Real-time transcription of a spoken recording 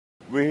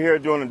We're here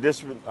doing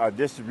a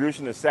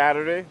distribution this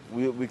Saturday.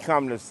 We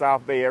come to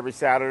South Bay every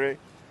Saturday,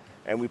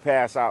 and we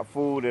pass out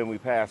food and we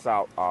pass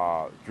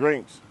out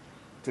drinks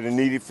to the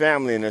needy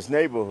family in this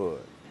neighborhood.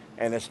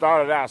 And it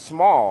started out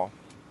small,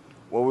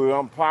 where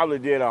we probably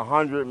did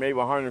 100, maybe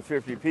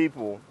 150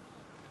 people.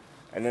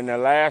 And in the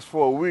last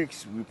 4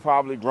 weeks, we've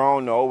probably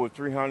grown to over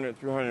 300,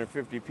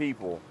 350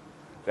 people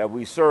that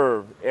we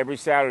serve every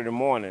Saturday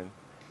morning,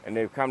 and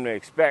they've come to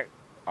expect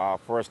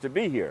for us to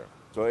be here.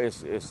 So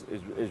it's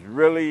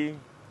really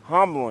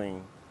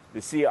humbling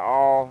to see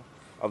all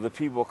of the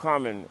people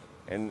coming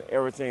and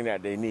everything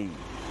that they need.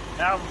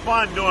 Having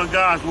fun doing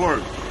God's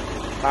work.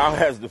 How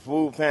has the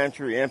food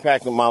pantry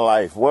impacted my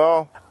life?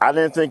 Well, I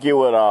didn't think it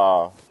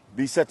would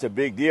be such a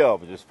big deal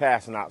for just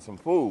passing out some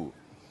food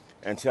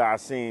until I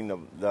seen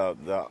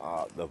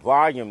the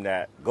volume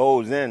that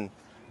goes in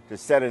to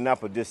setting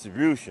up a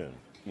distribution.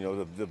 You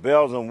know, the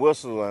bells and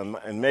whistles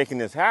and making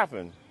this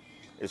happen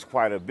is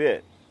quite a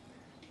bit.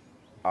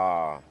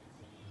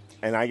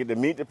 And I get to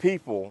meet the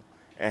people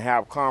and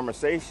have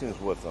conversations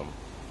with them.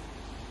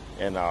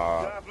 And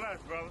God bless,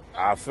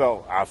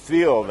 brother. I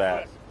feel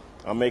that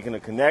I'm making a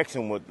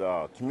connection with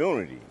the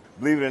community.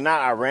 Believe it or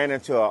not, I ran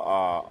into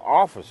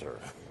a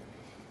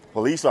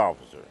police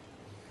officer,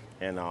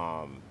 and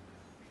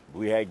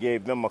we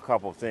gave them a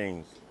couple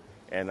things,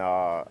 and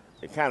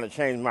it kind of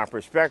changed my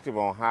perspective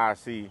on how I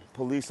see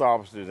police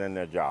officers and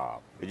their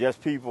job. They're just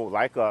people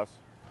like us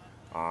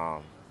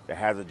that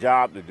has a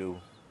job to do,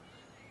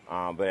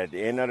 but at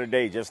the end of the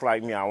day, just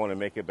like me, I want to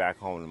make it back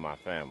home to my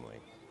family.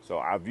 So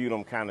I view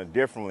them kind of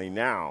differently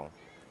now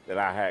that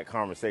I had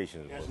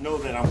conversations with. Just know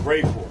that I'm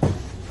grateful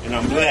and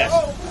I'm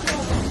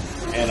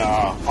blessed, and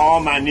all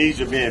my needs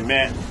are being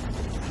met,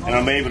 and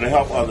I'm able to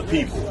help other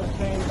people.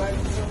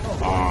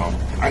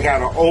 I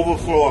got an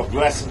overflow of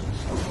blessings.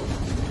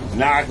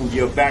 Now I can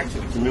give back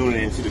to the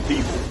community and to the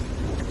people.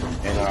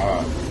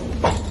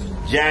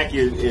 And Jack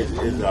is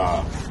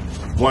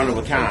one of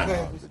a kind.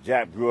 The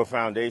Jack Brewer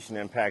Foundation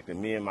impacted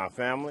me and my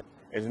family.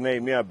 It's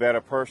made me a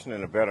better person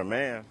and a better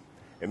man.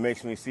 It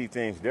makes me see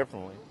things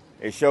differently.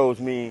 It shows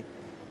me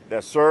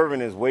that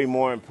serving is way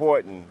more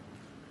important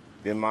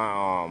than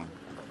my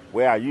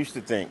way I used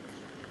to think.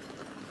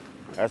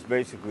 That's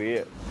basically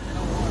it.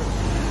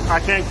 I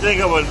can't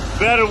think of a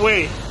better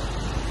way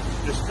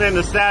to spend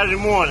a Saturday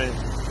morning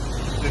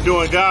than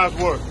doing God's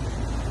work.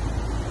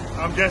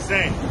 I'm just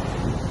saying.